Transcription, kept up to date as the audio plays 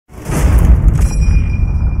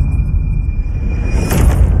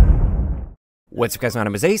What's up guys, my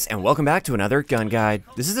name is Ace, and welcome back to another gun guide.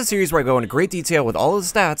 This is a series where I go into great detail with all of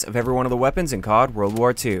the stats of every one of the weapons in CoD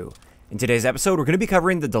WW2. In today's episode, we're going to be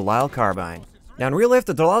covering the Lisle Carbine. Now in real life,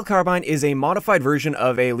 the Lisle Carbine is a modified version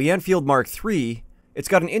of a Lisle Mark III. It's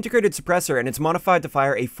got an integrated suppressor and it's modified to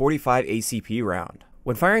fire a 45 ACP round.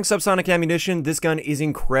 When firing subsonic ammunition, this gun is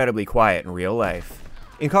incredibly quiet in real life.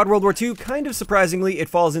 In CoD WW2, kind of surprisingly, it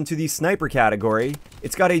falls into the sniper category.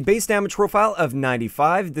 It's got a base damage profile of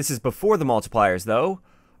 95, this is before the multipliers though.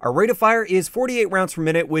 Our rate of fire is 48 rounds per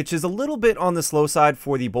minute, which is a little bit on the slow side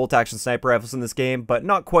for the bolt-action sniper rifles in this game, but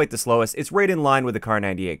not quite the slowest. It's right in line with the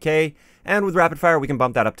Kar98K, and with rapid fire we can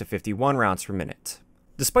bump that up to 51 rounds per minute.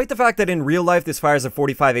 Despite the fact that in real life this fires a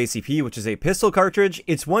 45 ACP, which is a pistol cartridge,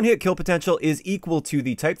 its one-hit kill potential is equal to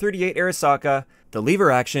the Type 38 Arisaka, the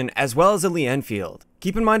lever action, as well as the Lisle.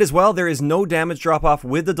 Keep in mind as well, there is no damage drop-off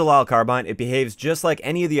with the Lisle Carbine. It behaves just like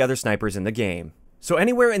any of the other snipers in the game. So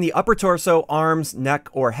anywhere in the upper torso, arms, neck,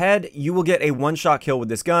 or head, you will get a one-shot kill with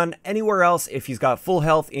this gun. Anywhere else, if he's got full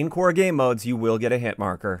health in core game modes, you will get a hit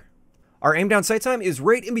marker. Our aim down sight time is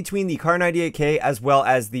right in between the Kar98K as well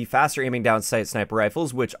as the faster aiming down sight sniper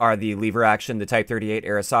rifles, which are the lever action, the Type 38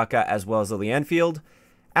 Arisaka, as well as the Lisle,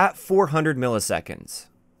 at 400 milliseconds.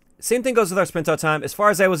 Same thing goes with our sprint out time. As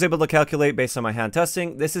far as I was able to calculate based on my hand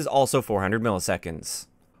testing, this is also 400 milliseconds.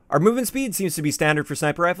 Our movement speed seems to be standard for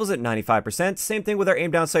sniper rifles at 95%. Same thing with our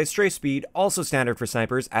aim down sight strafe speed, also standard for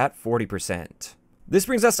snipers at 40%. This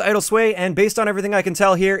brings us to idle sway, and based on everything I can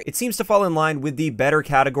tell here, it seems to fall in line with the better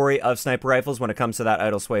category of sniper rifles when it comes to that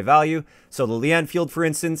idle sway value. So the Lisle, for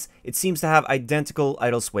instance, it seems to have identical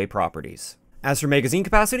idle sway properties. As for magazine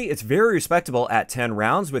capacity, it's very respectable at 10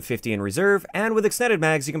 rounds with 50 in reserve, and with extended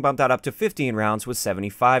mags you can bump that up to 15 rounds with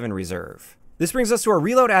 75 in reserve. This brings us to our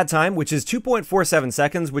reload add time, which is 2.47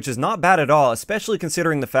 seconds, which is not bad at all, especially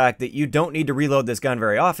considering the fact that you don't need to reload this gun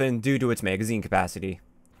very often due to its magazine capacity.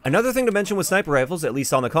 Another thing to mention with sniper rifles, at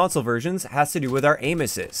least on the console versions, has to do with our aim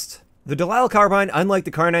assist. The Lisle Carbine, unlike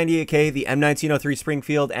the Kar98K, the M1903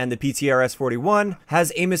 Springfield, and the PTRS-41,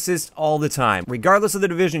 has aim assist all the time. Regardless of the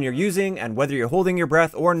division you're using, and whether you're holding your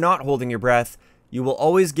breath or not holding your breath, you will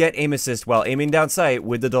always get aim assist while aiming down sight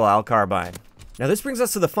with the Lisle Carbine. Now this brings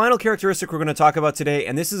us to the final characteristic we're going to talk about today,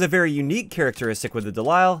 and this is a very unique characteristic with the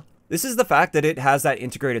Lisle. This is the fact that it has that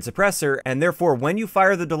integrated suppressor, and therefore when you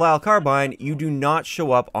fire the Lisle Carbine, you do not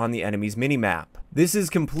show up on the enemy's minimap. This is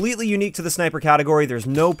completely unique to the sniper category. There's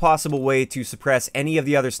no possible way to suppress any of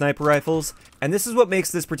the other sniper rifles, and this is what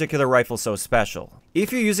makes this particular rifle so special.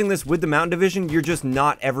 If you're using this with the Mountain Division, you're just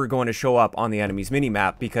not ever going to show up on the enemy's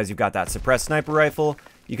minimap because you've got that suppressed sniper rifle.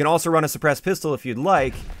 You can also run a suppressed pistol if you'd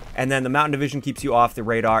like, and then the Mountain Division keeps you off the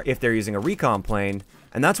radar if they're using a recon plane,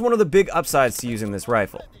 and that's one of the big upsides to using this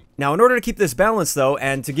rifle. Now, in order to keep this balanced though,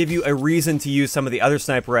 and to give you a reason to use some of the other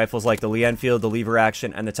sniper rifles like the Lisle, the lever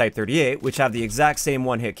action, and the Type 38, which have the exact same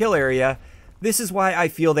one-hit kill area, this is why I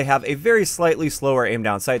feel they have a very slightly slower aim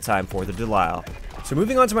down sight time for the Lisle. So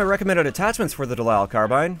moving on to my recommended attachments for the Lisle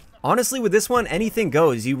Carbine. Honestly, with this one, anything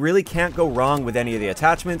goes. You really can't go wrong with any of the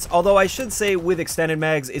attachments, although I should say with extended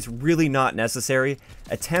mags, it's really not necessary.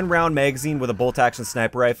 A 10-round magazine with a bolt-action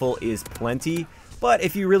sniper rifle is plenty. But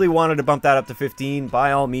if you really wanted to bump that up to 15,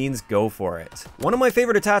 by all means, go for it. One of my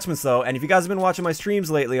favorite attachments though, and if you guys have been watching my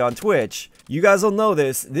streams lately on Twitch, you guys will know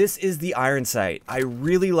this is the iron sight. I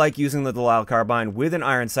really like using the Lisle Carbine with an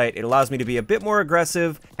iron sight. It allows me to be a bit more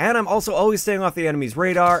aggressive, and I'm also always staying off the enemy's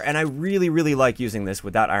radar, and I really like using this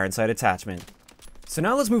with that iron sight attachment. So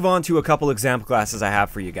now let's move on to a couple example classes I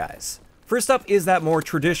have for you guys. First up is that more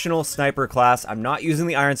traditional sniper class. I'm not using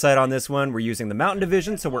the iron sight on this one. We're using the Mountain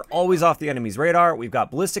Division, so we're always off the enemy's radar. We've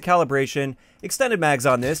got ballistic calibration, extended mags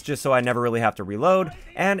on this, just so I never really have to reload,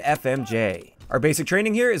 and FMJ. Our basic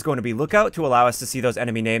training here is going to be lookout to allow us to see those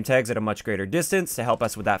enemy name tags at a much greater distance to help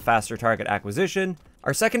us with that faster target acquisition.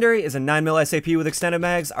 Our secondary is a 9mm SAP with extended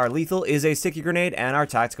mags, our lethal is a sticky grenade, and our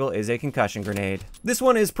tactical is a concussion grenade. This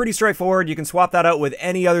one is pretty straightforward. You can swap that out with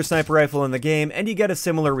any other sniper rifle in the game and you get a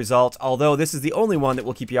similar result, although this is the only one that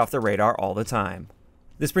will keep you off the radar all the time.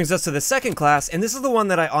 This brings us to the second class, and this is the one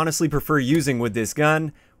that I honestly prefer using with this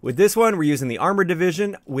gun. With this one, we're using the Armored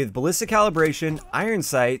Division with ballistic calibration, iron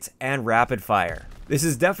sight, and rapid fire. This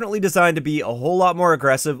is definitely designed to be a whole lot more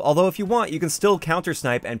aggressive, although if you want, you can still counter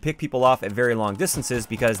snipe and pick people off at very long distances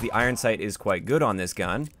because the iron sight is quite good on this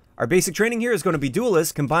gun. Our basic training here is going to be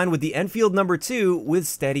Duelist combined with the Enfield No. 2 with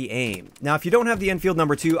steady aim. Now, if you don't have the Enfield No.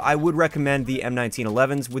 2, I would recommend the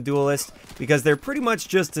M1911s with Duelist because they're pretty much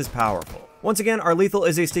just as powerful. Once again, our lethal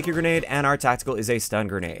is a sticky grenade and our tactical is a stun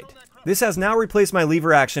grenade. This has now replaced my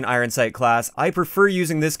lever action iron sight class. I prefer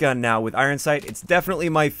using this gun now with iron sight. It's definitely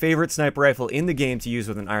my favorite sniper rifle in the game to use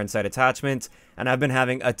with an iron sight attachment, and I've been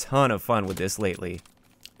having a ton of fun with this lately.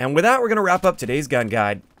 And with that, we're going to wrap up today's gun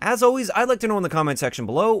guide. As always, I'd like to know in the comment section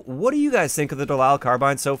below, what do you guys think of the Lisle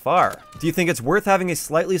Carbine so far? Do you think it's worth having a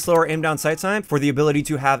slightly slower aim down sight time for the ability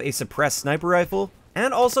to have a suppressed sniper rifle?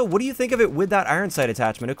 And also, what do you think of it with that iron sight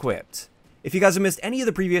attachment equipped? If you guys have missed any of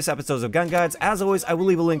the previous episodes of gun guides, as always, I will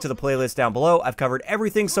leave a link to the playlist down below. I've covered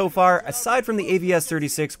everything so far, aside from the AVS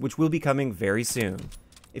 36, which will be coming very soon.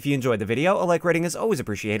 If you enjoyed the video, a like rating is always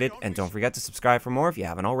appreciated, and don't forget to subscribe for more if you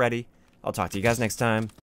haven't already. I'll talk to you guys next time.